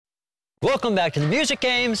Welcome back to the Music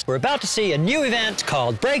Games. We're about to see a new event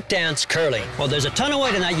called Breakdance Curling. Well, there's a ton of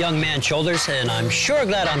weight on that young man's shoulders, and I'm sure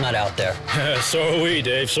glad I'm not out there. So are we,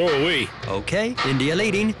 Dave, so are we. Okay, India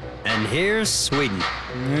leading, and here's Sweden.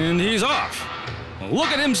 And he's off. Look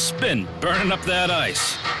at him spin, burning up that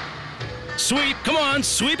ice. Sweep, come on,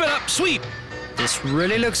 sweep it up, sweep. This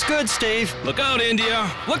really looks good, Steve. Look out, India,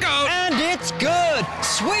 look out. And it's good!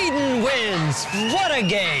 Sweden wins! What a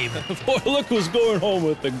game! Boy, look who's going home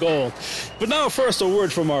with the gold. But now first a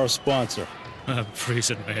word from our sponsor. I'm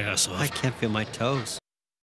freezing my ass off. I can't feel my toes.